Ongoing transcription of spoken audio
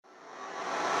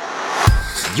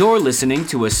You're listening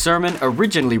to a sermon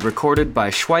originally recorded by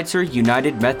Schweitzer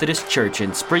United Methodist Church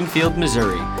in Springfield,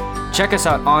 Missouri. Check us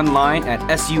out online at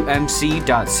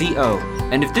sumc.co.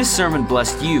 And if this sermon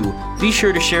blessed you, be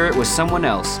sure to share it with someone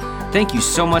else. Thank you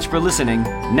so much for listening.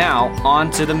 Now, on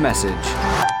to the message.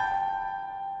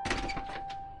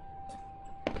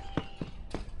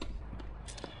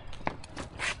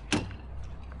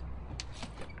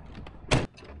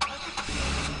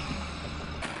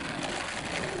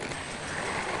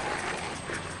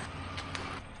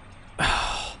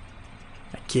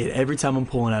 Kid, every time I'm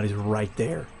pulling out, he's right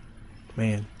there.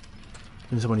 Man,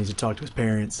 someone needs to talk to his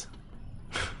parents,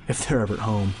 if they're ever at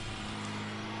home.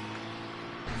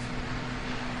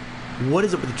 What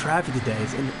is up with the traffic today?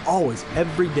 And always,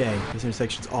 every day, this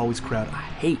intersection's always crowded. I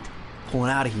hate pulling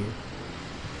out of here.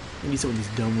 I need some of these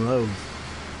dumb roads.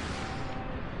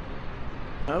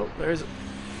 Oh, there's...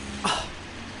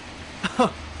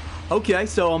 Okay,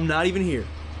 so I'm not even here.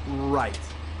 Right.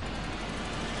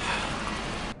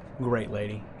 Great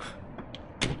lady.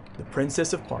 The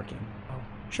princess of parking. Oh,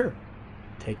 sure.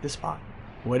 Take the spot.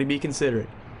 Way to be considerate.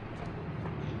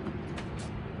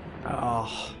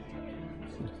 Oh,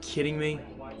 you kidding me?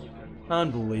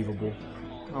 Unbelievable.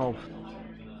 Oh.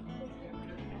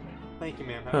 Thank you,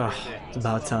 ma'am. Have a great day. It's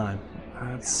about time.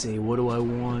 Let's see, what do I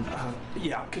want?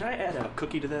 Yeah, could I add a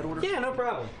cookie to that order? Yeah, no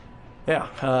problem.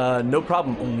 Yeah, no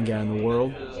problem, only guy in the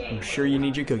world. I'm sure you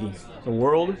need your cookie. The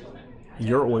world,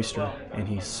 your oyster, and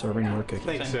he's serving your cookie.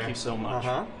 Thanks, Thank you so much.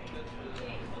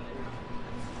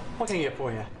 What can I get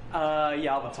for you?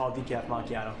 Yeah, I'll have a tall decaf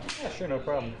macchiato. Yeah, sure, no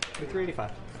problem. $3.85.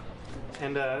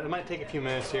 And it might take a few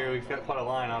minutes here. We've got quite a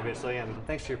line, obviously, and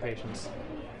thanks for your patience.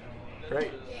 Great.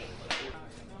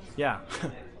 Yeah,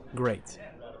 great.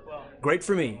 Great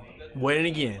for me. Winning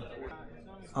again.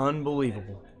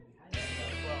 Unbelievable.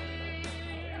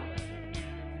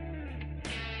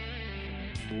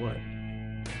 What?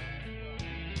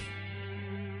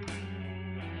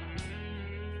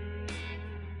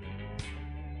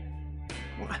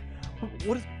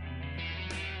 What is...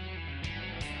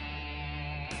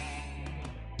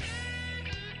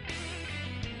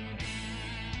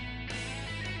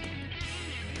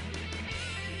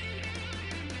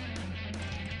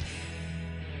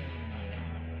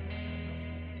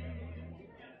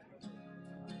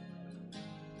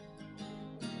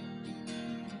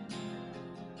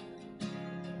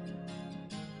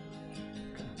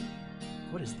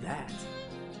 What is that?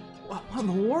 What in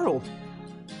the world?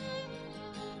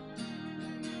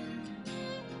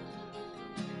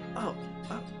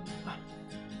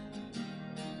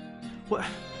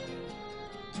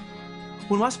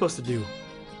 What am I supposed to do?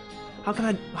 How can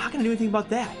I do anything about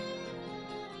that?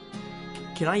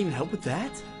 Can I even help with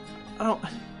that? I don't...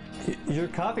 Your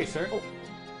coffee, sir. Oh.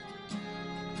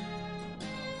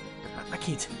 I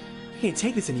can't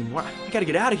take this anymore. I gotta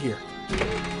get out of here.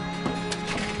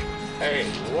 Hey,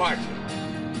 watch it.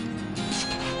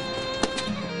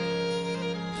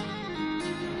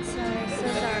 Sorry, so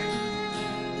sorry.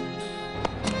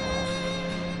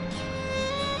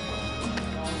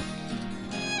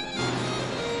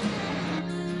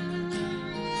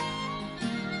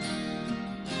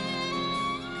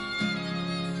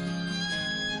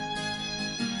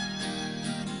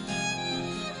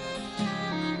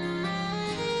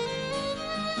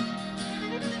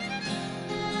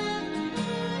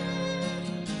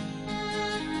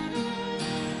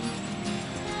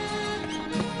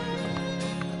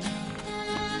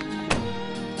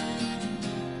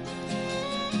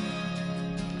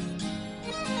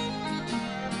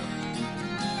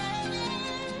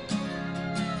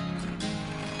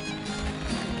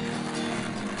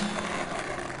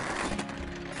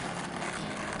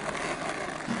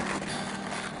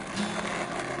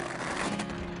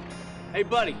 Hey,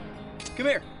 buddy, come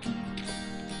here.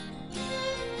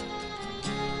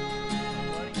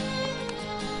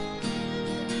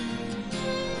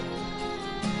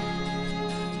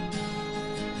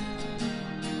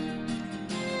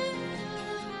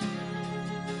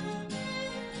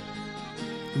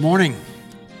 Good morning.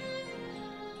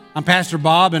 I'm Pastor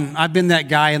Bob, and I've been that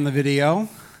guy in the video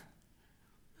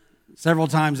several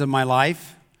times in my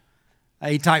life.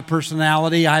 A-type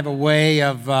personality. I have a way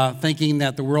of thinking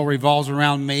that the world revolves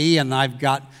around me, and I've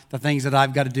got the things that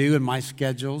I've got to do in my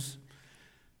schedules.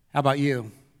 How about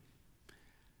you?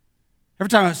 Every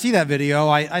time I see that video,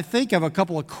 I think of a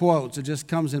couple of quotes that just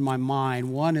comes in my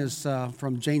mind. One is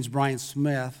from James Bryant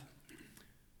Smith,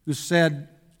 who said,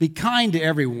 "Be kind to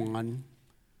everyone,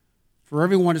 for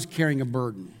everyone is carrying a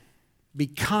burden." Be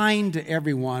kind to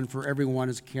everyone, for everyone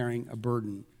is carrying a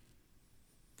burden.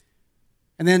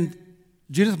 And then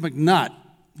Judith McNutt,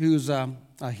 who's a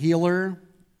healer,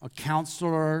 a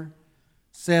counselor,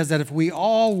 says that if we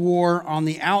all wore on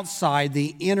the outside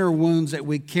the inner wounds that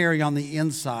we carry on the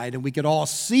inside, and we could all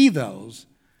see those,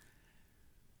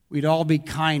 we'd all be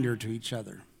kinder to each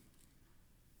other.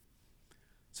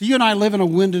 So you and I live in a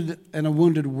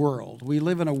wounded world. We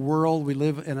live in a world, we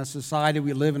live in a society,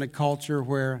 we live in a culture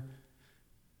where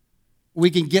we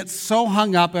can get so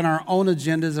hung up in our own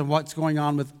agendas and what's going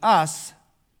on with us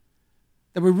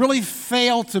that we really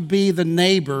fail to be the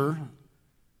neighbor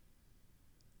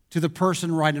to the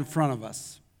person right in front of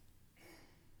us.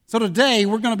 So today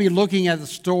we're going to be looking at a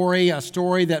story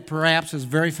that perhaps is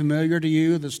very familiar to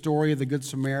you, the story of the Good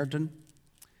Samaritan.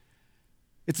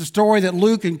 It's a story that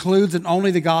Luke includes, and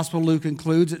only the Gospel of Luke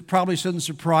includes. It probably shouldn't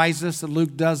surprise us that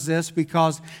Luke does this,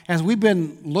 because as we've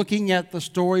been looking at the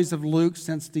stories of Luke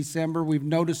since December, we've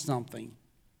noticed something.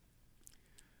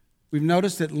 We've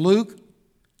noticed that Luke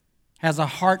has a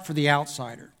heart for the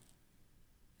outsider.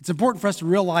 It's important for us to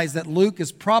realize that Luke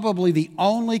is probably the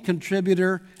only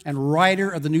contributor and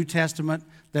writer of the New Testament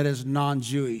that is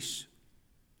non-Jewish.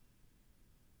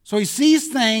 So he sees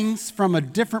things from a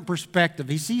different perspective.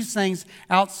 He sees things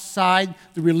outside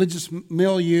the religious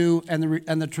milieu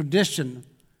and the tradition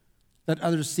that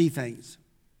others see things.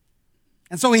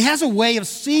 And so he has a way of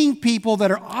seeing people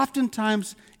that are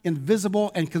oftentimes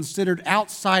invisible and considered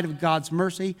outside of God's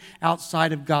mercy,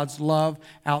 outside of God's love,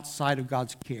 outside of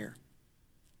God's care.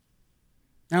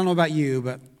 I don't know about you,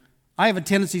 but I have a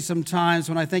tendency sometimes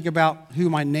when I think about who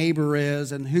my neighbor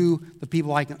is and who the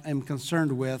people I am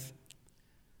concerned with,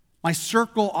 my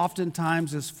circle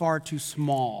oftentimes is far too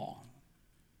small.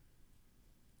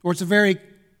 Or it's a very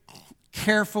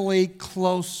carefully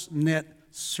close-knit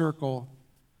circle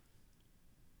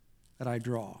that I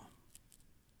draw.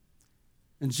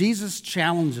 And Jesus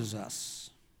challenges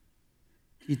us.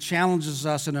 He challenges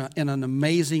us in an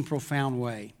amazing, profound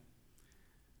way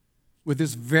with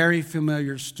this very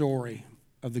familiar story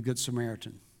of the Good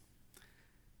Samaritan.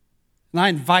 And I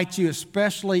invite you,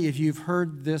 especially if you've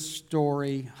heard this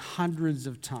story hundreds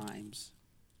of times,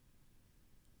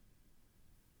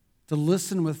 to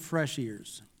listen with fresh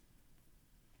ears.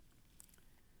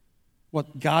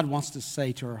 What God wants to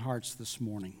say to our hearts this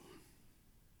morning.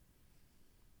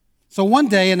 So one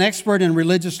day, an expert in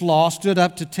religious law stood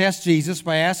up to test Jesus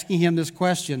by asking him this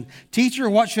question: "Teacher,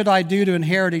 what should I do to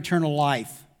inherit eternal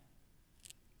life?"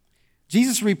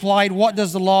 Jesus replied, "What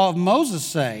does the law of Moses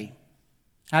say?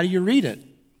 How do you read it?"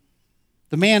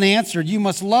 The man answered, "You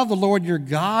must love the Lord your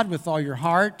God with all your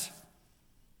heart,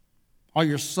 all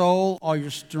your soul, all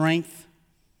your strength,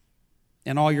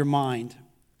 and all your mind.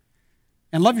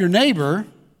 And love your neighbor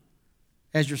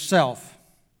as yourself."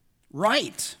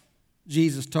 "Right,"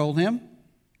 Jesus told him.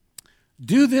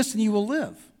 "Do this and you will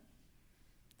live."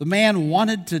 The man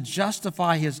wanted to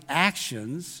justify his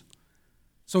actions,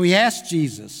 so he asked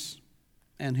Jesus,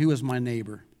 "And who is my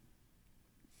neighbor?"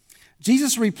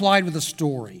 Jesus replied with a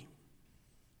story.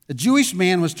 A Jewish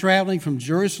man was traveling from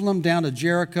Jerusalem down to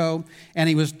Jericho, and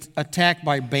he was attacked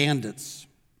by bandits.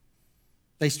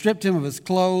 They stripped him of his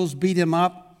clothes, beat him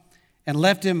up, and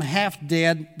left him half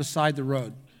dead beside the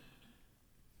road.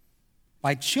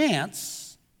 By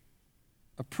chance,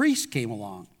 a priest came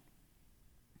along.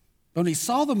 When he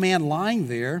saw the man lying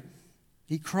there,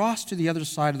 he crossed to the other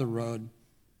side of the road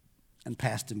and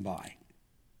passed him by.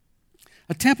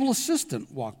 A temple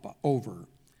assistant walked over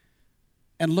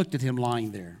and looked at him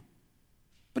lying there.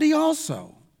 But he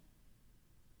also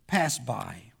passed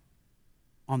by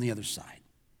on the other side.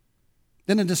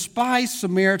 Then a despised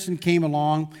Samaritan came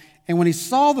along, and when he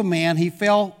saw the man, he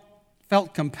felt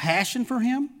compassion for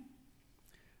him.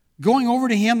 Going over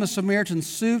to him, the Samaritan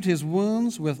soothed his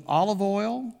wounds with olive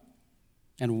oil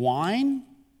and wine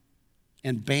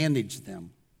and bandaged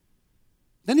them.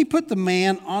 Then he put the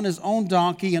man on his own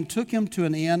donkey and took him to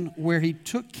an inn where he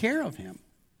took care of him.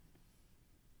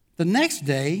 The next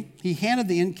day, he handed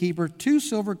the innkeeper 2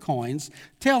 silver coins,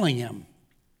 telling him,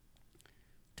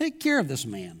 "Take care of this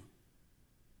man.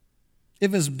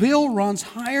 If his bill runs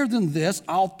higher than this,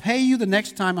 I'll pay you the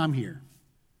next time I'm here."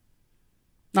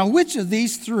 Now, which of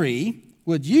these 3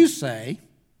 would you say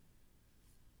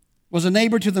was a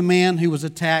neighbor to the man who was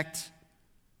attacked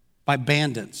by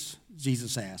bandits?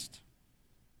 Jesus asked.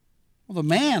 Well, the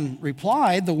man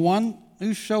replied, "The one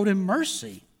who showed him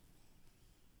mercy."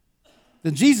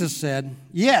 Then Jesus said,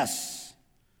 "Yes,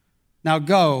 now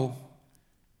go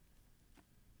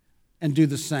and do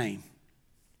the same."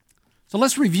 So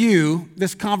let's review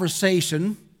this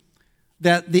conversation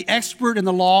that the expert in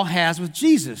the law has with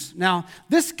Jesus. Now,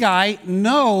 this guy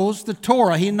knows the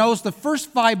Torah. He knows the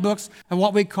first 5 books of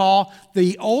what we call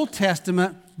the Old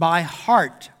Testament by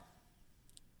heart.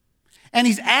 And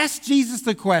he's asked Jesus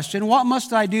the question, what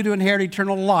must I do to inherit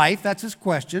eternal life? That's his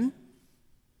question.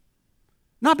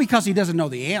 Not because he doesn't know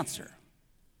the answer.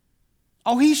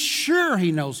 Oh, he's sure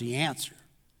he knows the answer.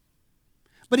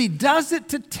 But he does it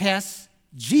to test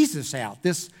Jesus out,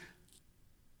 this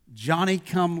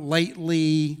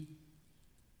Johnny-come-lately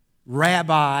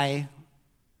rabbi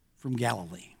from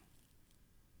Galilee.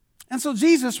 And so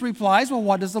Jesus replies, well,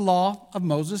 what does the law of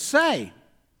Moses say?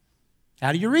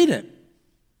 How do you read it?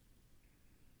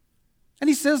 And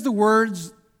he says the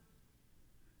words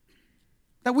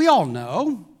that we all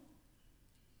know.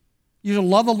 You shall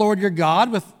love the Lord your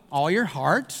God with all your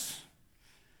heart,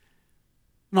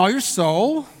 and all your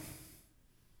soul,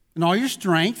 and all your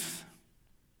strength,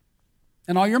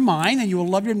 and all your mind, and you will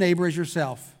love your neighbor as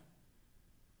yourself.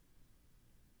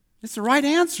 It's the right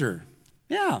answer.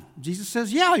 Yeah, Jesus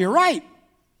says, yeah, you're right.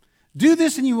 Do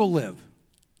this and you will live.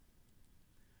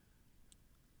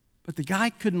 But the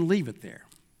guy couldn't leave it there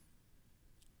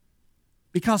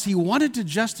because he wanted to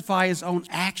justify his own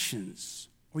actions.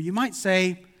 Or you might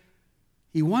say,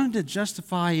 he wanted to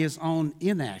justify his own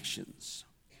inactions.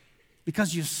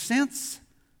 Because you sense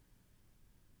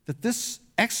that this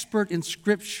expert in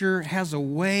Scripture has a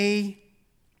way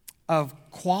of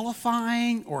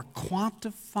qualifying or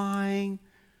quantifying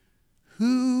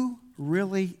who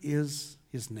really is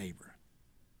his neighbor.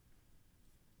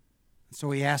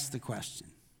 So he asked the question,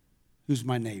 who's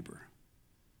my neighbor?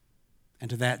 And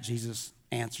to that, Jesus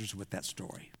answers with that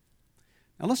story.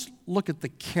 Now let's look at the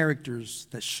characters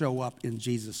that show up in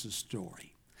Jesus'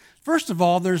 story. First of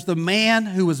all, there's the man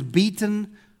who was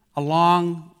beaten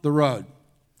along the road.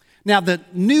 Now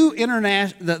let me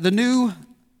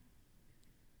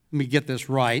get this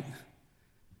right.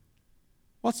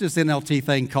 What's this NLT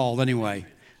thing called anyway?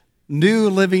 New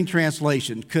Living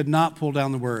Translation. Could not pull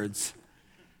down the words.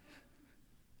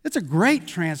 It's a great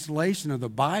translation of the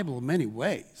Bible in many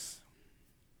ways.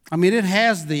 I mean, it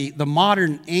has the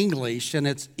modern English, and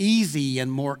it's easy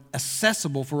and more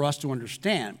accessible for us to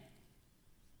understand.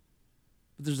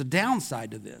 But there's a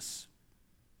downside to this.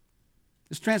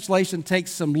 This translation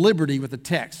takes some liberty with the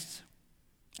text.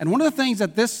 And one of the things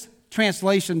that this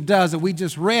translation does that we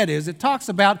just read is it talks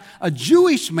about a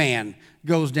Jewish man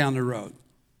goes down the road.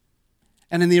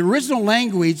 And in the original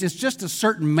language, it's just a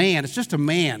certain man. It's just a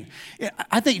man.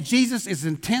 I think Jesus is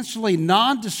intentionally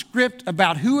nondescript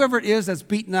about whoever it is that's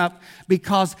beaten up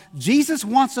because Jesus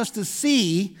wants us to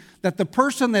see that the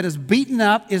person that is beaten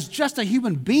up is just a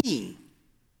human being.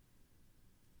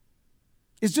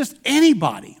 It's just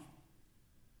anybody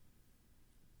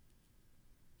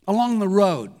along the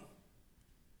road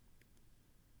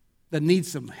that needs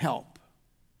some help.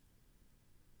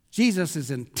 Jesus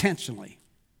is intentionally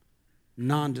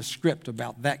nondescript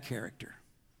about that character.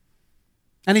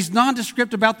 And he's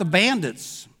nondescript about the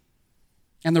bandits.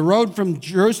 And the road from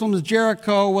Jerusalem to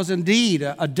Jericho was indeed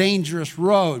a dangerous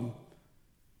road.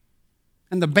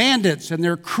 And the bandits and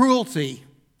their cruelty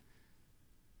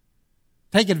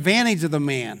take advantage of the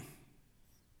man,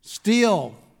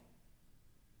 steal,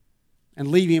 and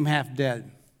leave him half dead.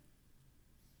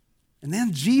 And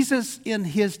then Jesus, in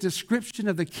his description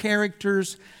of the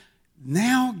characters,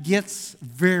 now gets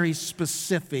very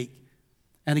specific.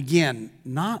 And again,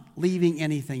 not leaving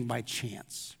anything by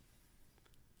chance.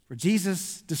 For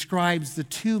Jesus describes the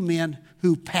two men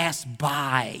who pass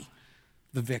by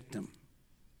the victim.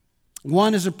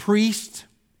 One is a priest,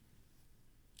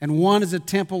 and one is a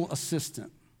temple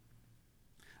assistant.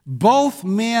 Both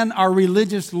men are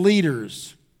religious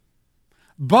leaders.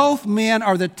 Both men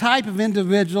are the type of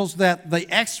individuals that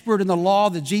the expert in the law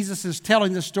that Jesus is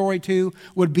telling the story to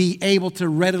would be able to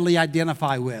readily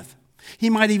identify with. He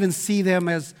might even see them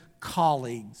as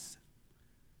colleagues.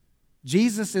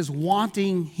 Jesus is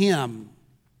wanting him,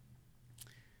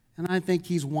 and I think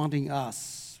he's wanting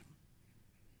us.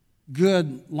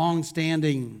 Good,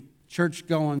 long-standing,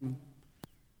 church-going,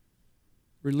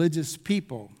 religious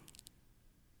people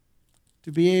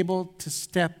to be able to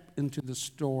step into the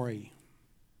story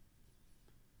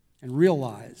and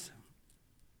realize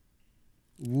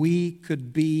we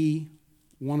could be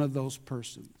one of those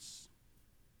persons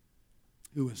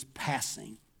who is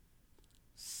passing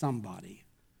somebody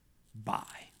by.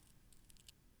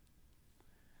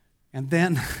 And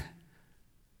then,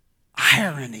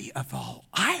 irony of all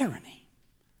irony,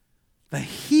 the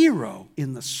hero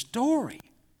in the story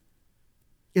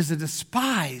is a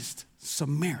despised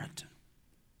Samaritan,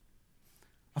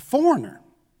 a foreigner.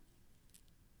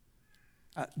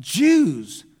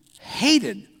 Jews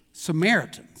hated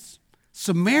Samaritans.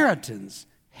 Samaritans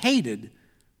hated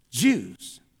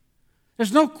Jews.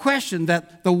 There's no question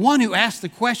that the one who asked the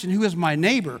question, who is my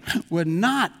neighbor, would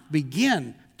not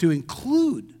begin to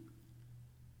include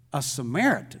a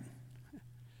Samaritan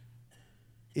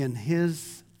in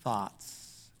his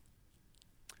thoughts.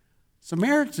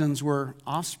 Samaritans were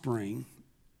offspring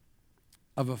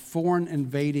of a foreign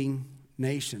invading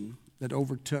nation that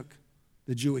overtook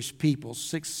the Jewish people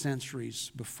 6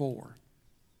 centuries before.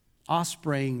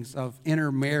 Offsprings of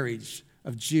intermarriage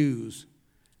of Jews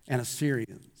and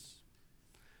Assyrians.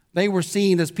 They were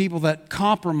seen as people that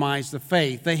compromised the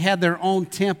faith. They had their own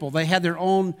temple. They had their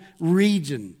own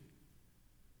region.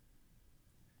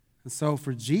 And so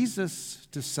for Jesus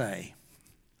to say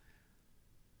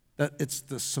that it's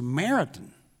the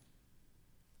Samaritan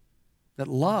that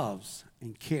loves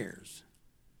and cares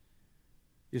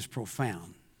is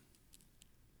profound.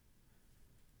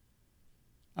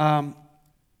 I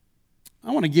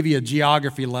want to give you a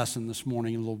geography lesson this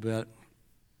morning a little bit.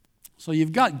 So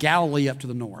you've got Galilee up to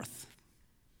the north.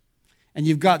 And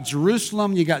you've got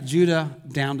Jerusalem, you've got Judah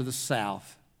down to the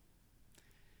south.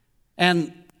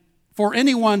 And for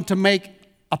anyone to make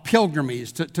a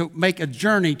pilgrimage, to make a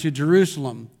journey to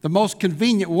Jerusalem, the most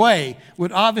convenient way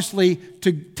would obviously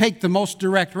to take the most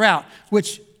direct route,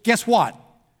 which, guess what?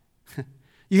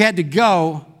 You had to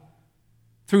go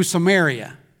through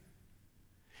Samaria.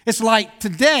 It's like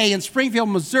today in Springfield,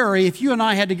 Missouri, if you and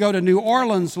I had to go to New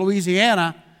Orleans,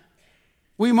 Louisiana,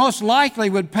 we most likely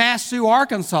would pass through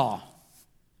Arkansas.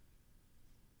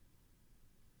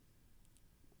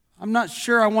 I'm not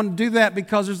sure I want to do that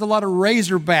because there's a lot of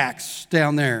Razorbacks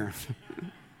down there.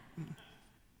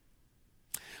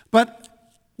 But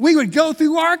we would go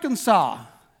through Arkansas.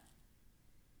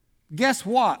 Guess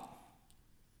what?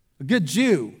 A good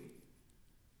Jew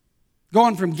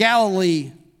going from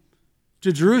Galilee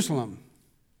to Jerusalem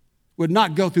would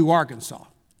not go through Arkansas.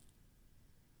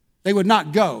 They would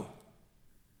not go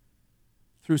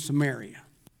through Samaria.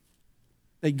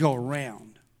 They'd go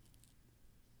around.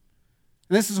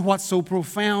 And this is what's so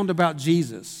profound about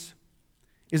Jesus,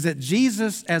 is that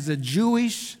Jesus, as a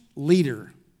Jewish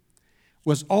leader,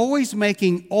 was always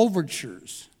making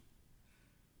overtures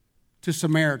to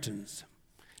Samaritans.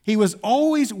 He was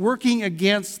always working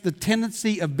against the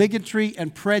tendency of bigotry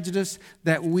and prejudice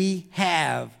that we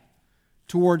have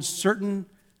towards certain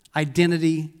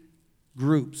identity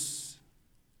groups.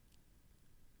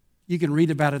 You can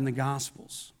read about it in the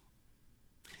Gospels.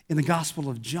 In the Gospel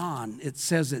of John, it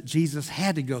says that Jesus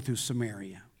had to go through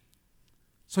Samaria.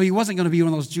 So he wasn't going to be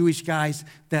one of those Jewish guys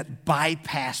that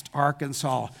bypassed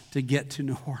Arkansas to get to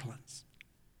New Orleans.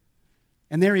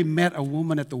 And there he met a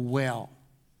woman at the well.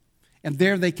 And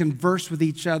there they conversed with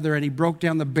each other, and he broke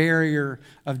down the barrier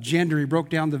of gender. He broke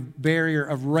down the barrier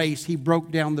of race. He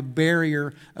broke down the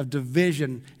barrier of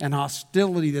division and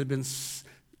hostility that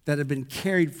had been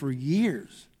carried for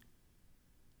years.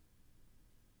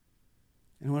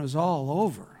 And when it was all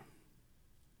over,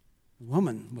 the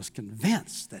woman was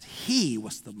convinced that he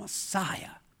was the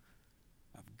Messiah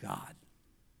of God.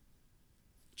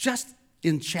 Just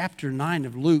in chapter 9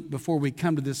 of Luke, before we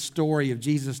come to this story of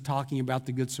Jesus talking about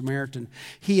the Good Samaritan,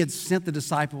 he had sent the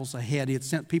disciples ahead. He had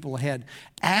sent people ahead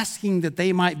asking that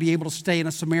they might be able to stay in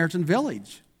a Samaritan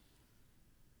village.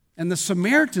 And the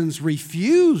Samaritans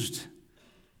refused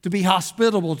to be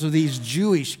hospitable to these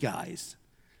Jewish guys.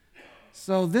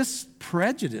 So this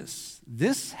prejudice,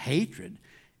 this hatred,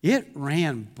 it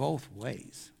ran both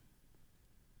ways.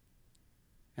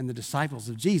 And the disciples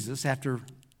of Jesus, after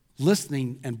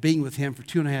listening and being with him for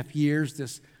 2.5 years,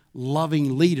 this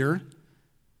loving leader,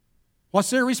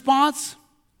 what's their response?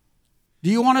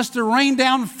 Do you want us to rain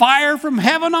down fire from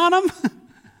heaven on them?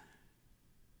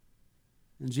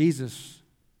 And Jesus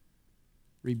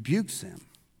rebukes them.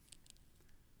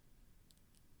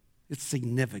 It's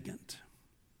significant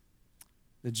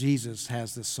that Jesus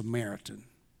has the Samaritan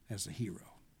as a hero.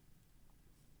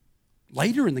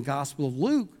 Later in the Gospel of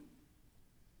Luke,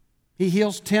 he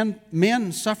heals 10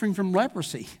 men suffering from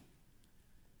leprosy.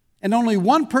 And only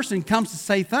one person comes to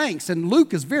say thanks. And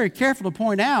Luke is very careful to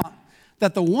point out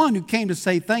that the one who came to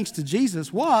say thanks to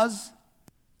Jesus was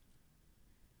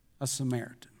a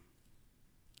Samaritan.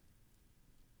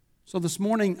 So this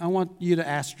morning, I want you to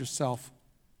ask yourself,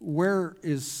 where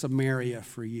is Samaria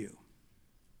for you?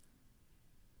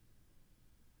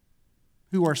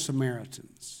 Who are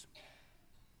Samaritans?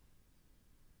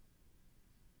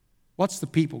 What's the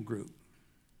people group?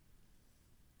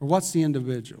 Or what's the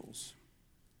individuals?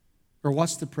 Or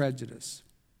what's the prejudice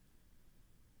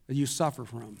that you suffer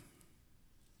from?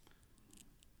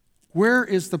 Where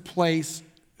is the place,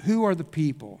 who are the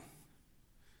people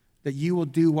that you will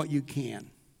do what you can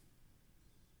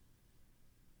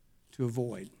to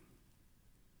avoid,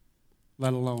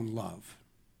 let alone love?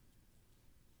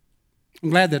 I'm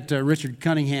glad that Richard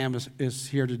Cunningham is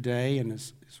here today, and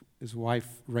his wife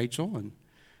Rachel, and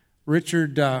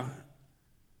Richard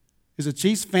is a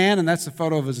Chiefs fan, and that's a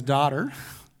photo of his daughter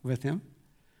with him.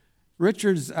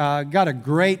 Richard's got a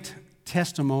great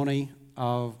testimony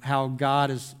of how God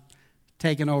has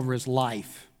taken over his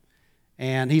life.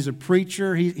 And he's a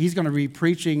preacher. He's going to be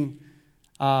preaching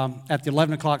at the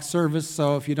 11 o'clock service.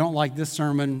 So if you don't like this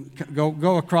sermon,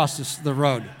 go across the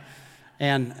road,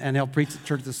 and he'll preach at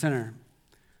Church of the Center.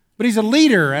 But he's a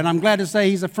leader, and I'm glad to say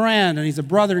he's a friend, and he's a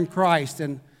brother in Christ.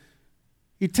 And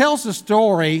he tells the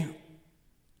story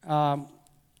of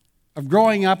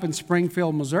growing up in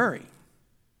Springfield, Missouri.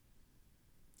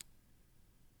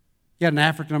 He had an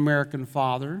African-American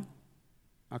father,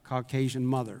 a Caucasian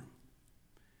mother.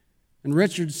 And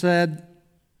Richard said,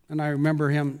 and I remember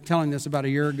him telling this about a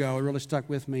year ago, it really stuck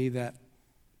with me, that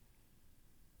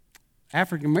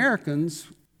African Americans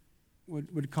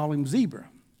would call him zebra.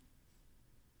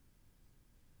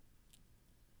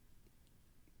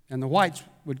 And the whites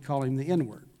would call him the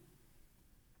N-word.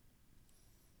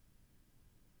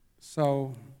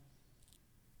 So,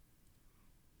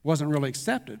 wasn't really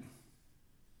accepted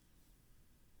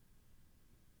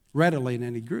readily in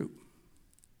any group.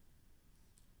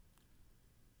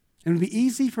 And it would be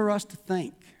easy for us to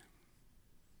think,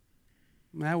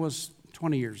 that was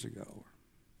 20 years ago.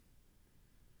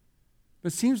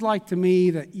 But it seems like to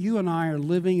me that you and I are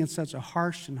living in such a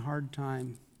harsh and hard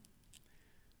time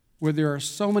where there are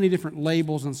so many different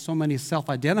labels and so many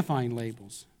self-identifying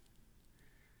labels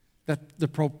that the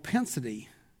propensity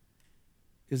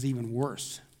is even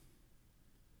worse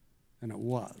than it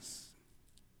was.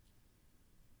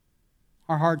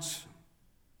 Our hearts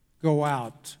go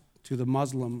out to the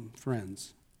Muslim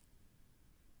friends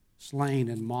slain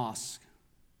in mosque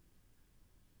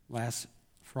last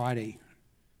Friday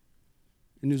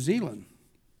in New Zealand.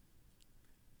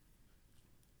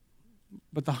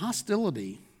 But the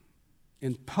hostility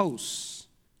in posts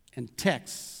and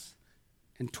texts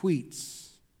and tweets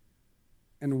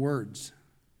and words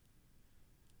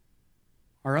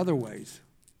are other ways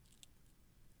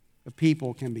that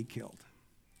people can be killed.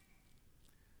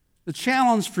 The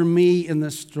challenge for me in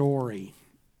this story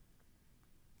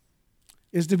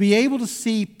is to be able to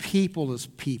see people as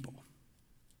people.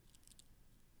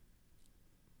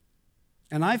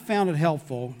 And I found it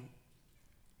helpful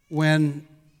when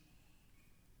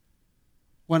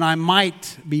I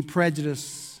might be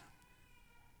prejudiced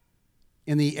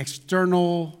in the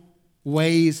external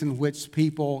ways in which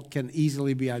people can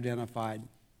easily be identified,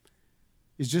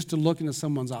 is just to look into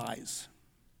someone's eyes.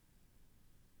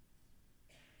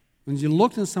 When you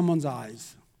look into someone's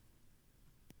eyes,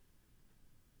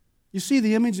 you see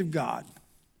the image of God.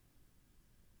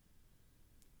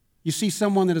 You see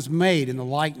someone that is made in the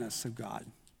likeness of God.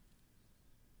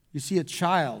 You see a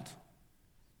child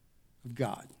of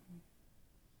God.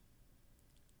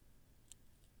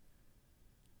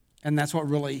 And that's what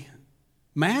really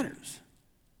matters.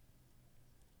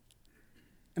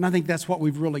 And I think that's what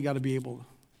we've really got to be able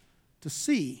to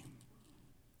see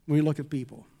when we look at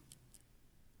people.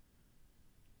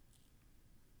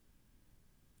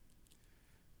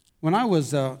 When I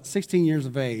was 16 years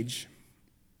of age,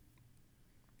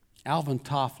 Alvin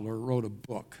Toffler wrote a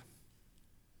book,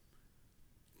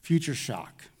 Future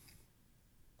Shock.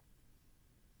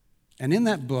 And in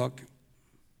that book,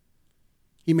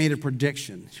 he made a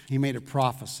prediction, he made a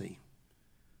prophecy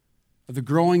of the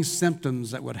growing symptoms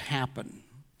that would happen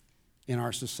in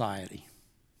our society.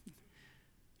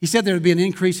 He said there would be an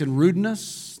increase in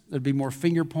rudeness, there'd be more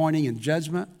finger pointing and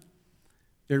judgment,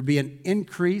 there'd be an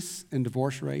increase in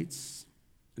divorce rates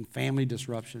and family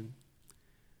disruption.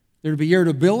 There'd be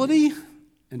irritability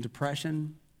and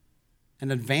depression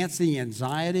and advancing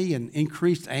anxiety and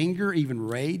increased anger, even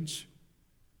rage.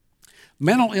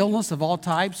 Mental illness of all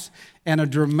types, and a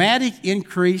dramatic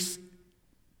increase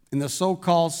in the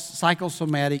so-called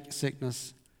psychosomatic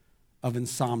sickness of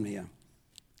insomnia,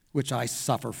 which I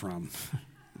suffer from.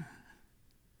 I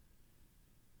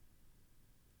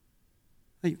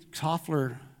think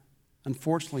Toffler,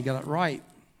 unfortunately, got it right.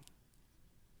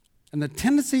 And the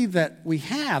tendency that we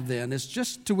have then is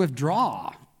just to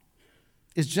withdraw,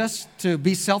 is just to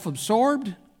be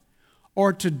self-absorbed,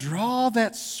 or to draw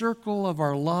that circle of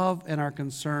our love and our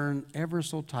concern ever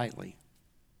so tightly,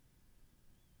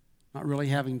 not really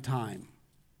having time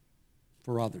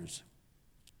for others,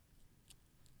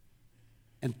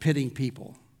 and pitting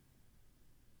people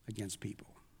against people.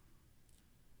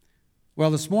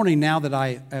 Well, this morning, now that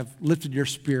I have lifted your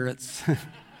spirits, and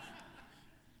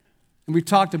we've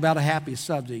talked about a happy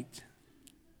subject,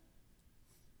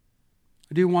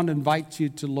 I do want to invite you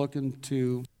to look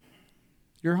into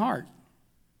your heart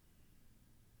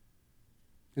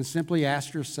and simply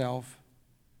ask yourself,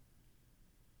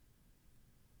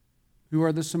 Who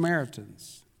are the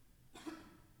Samaritans?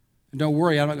 And don't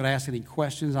worry, I'm not going to ask any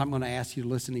questions. I'm going to ask you to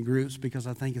listen in groups because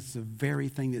I think it's the very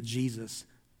thing that Jesus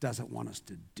doesn't want us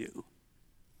to do.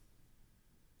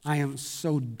 I am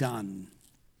so done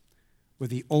with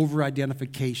the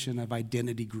over-identification of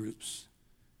identity groups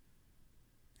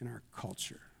in our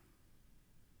culture.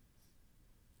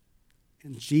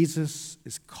 And Jesus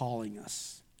is calling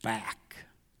us back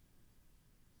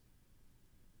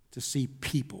to see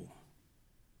people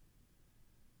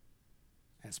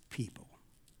as people.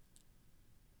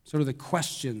 Sort of the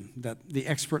question that the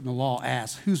expert in the law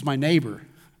asks, who's my neighbor?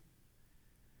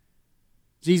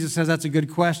 Jesus says that's a good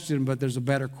question, but there's a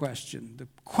better question. The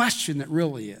question that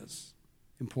really is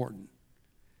important.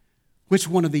 Which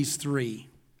one of these three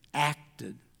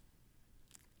acted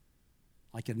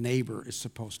like a neighbor is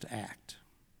supposed to act?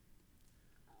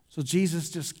 So Jesus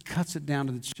just cuts it down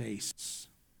to the chase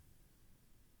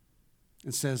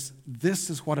and says, this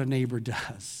is what a neighbor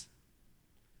does.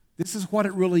 This is what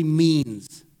it really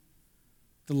means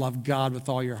to love God with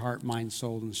all your heart, mind,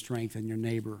 soul, and strength, and your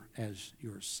neighbor as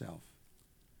yourself.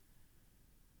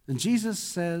 And Jesus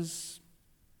says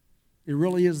it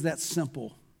really is that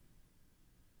simple.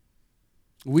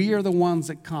 We are the ones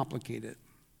that complicate it.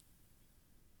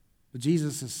 But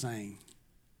Jesus is saying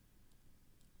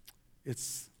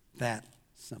it's that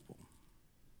simple.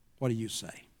 What do you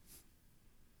say?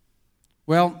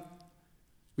 Well,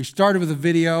 we started with a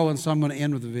video, and so I'm going to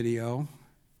end with a video.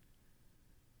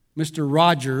 Mr.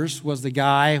 Rogers was the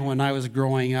guy when I was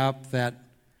growing up that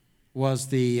was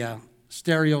the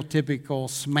stereotypical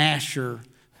smasher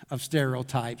of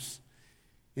stereotypes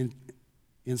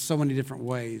in so many different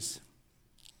ways.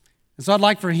 And so I'd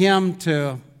like for him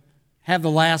to have the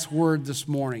last word this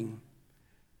morning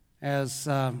as,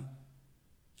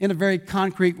 in a very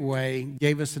concrete way,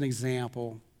 gave us an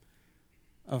example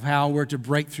of how we're to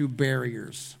break through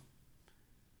barriers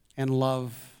and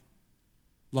love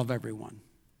everyone.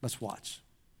 Let's watch.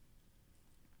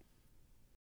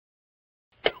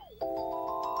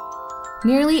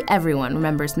 Nearly everyone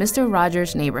remembers Mr.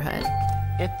 Rogers' Neighborhood.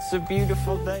 It's a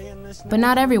beautiful day in this. But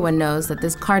not everyone knows that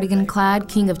this cardigan-clad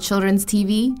king of children's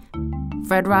TV,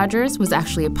 Fred Rogers, was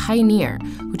actually a pioneer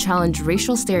who challenged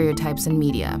racial stereotypes in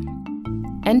media.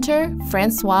 Enter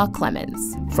Francois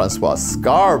Clemens. Francois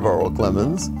Scarborough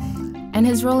Clemens. And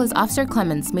his role as Officer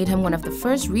Clemens made him one of the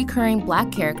first recurring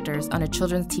black characters on a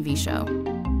children's TV show.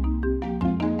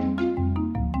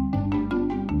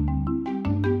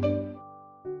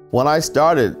 When I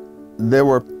started, there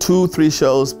were 2-3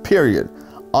 shows, period,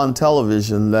 on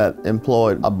television that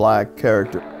employed a black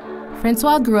character.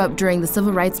 Francois grew up during the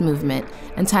Civil Rights Movement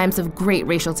and times of great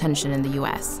racial tension in the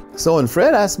U.S. So when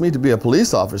Fred asked me to be a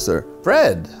police officer,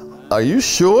 Fred, are you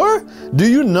sure? Do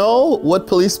you know what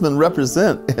policemen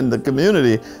represent in the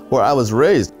community where I was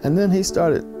raised? And then he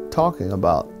started talking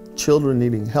about children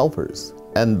needing helpers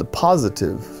and the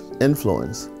positive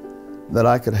influence that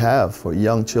I could have for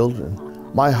young children.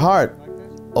 My heart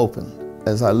opened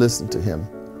as I listened to him.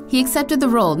 He accepted the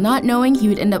role, not knowing he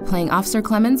would end up playing Officer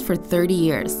Clemens for 30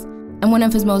 years. And one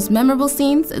of his most memorable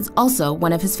scenes is also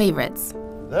one of his favorites.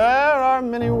 There are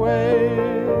many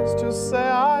ways to say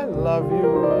I love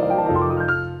you.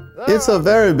 It's a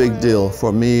very big deal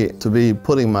for me to be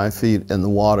putting my feet in the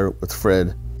water with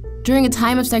Fred. During a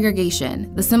time of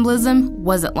segregation, the symbolism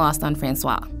wasn't lost on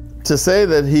Francois. To say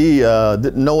that he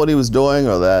didn't know what he was doing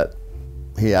or that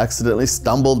he accidentally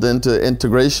stumbled into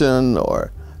integration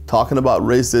or talking about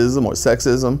racism or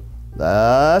sexism,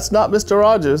 that's not Mr.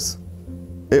 Rogers.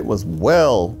 It was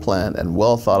well planned and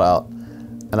well thought out,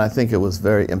 and I think it was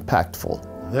very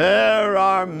impactful. There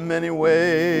are many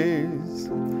ways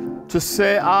to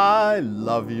say I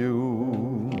love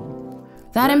you.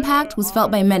 That impact was felt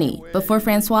by many, but for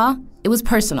Francois, it was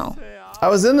personal. I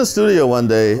was in the studio one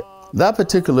day. That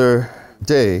particular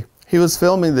day, he was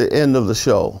filming the end of the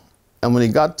show. And when he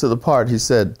got to the part, he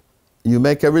said, "You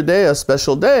make every day a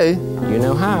special day." You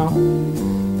know how?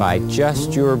 By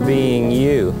just your being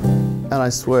you. And I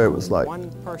swear it was like,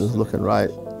 he was looking right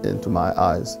into my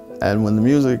eyes. And when the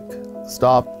music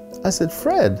stopped, I said,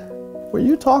 "Fred, were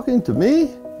you talking to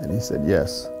me?" And he said,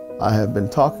 "Yes, I have been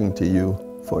talking to you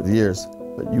for years,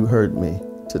 but you heard me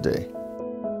today."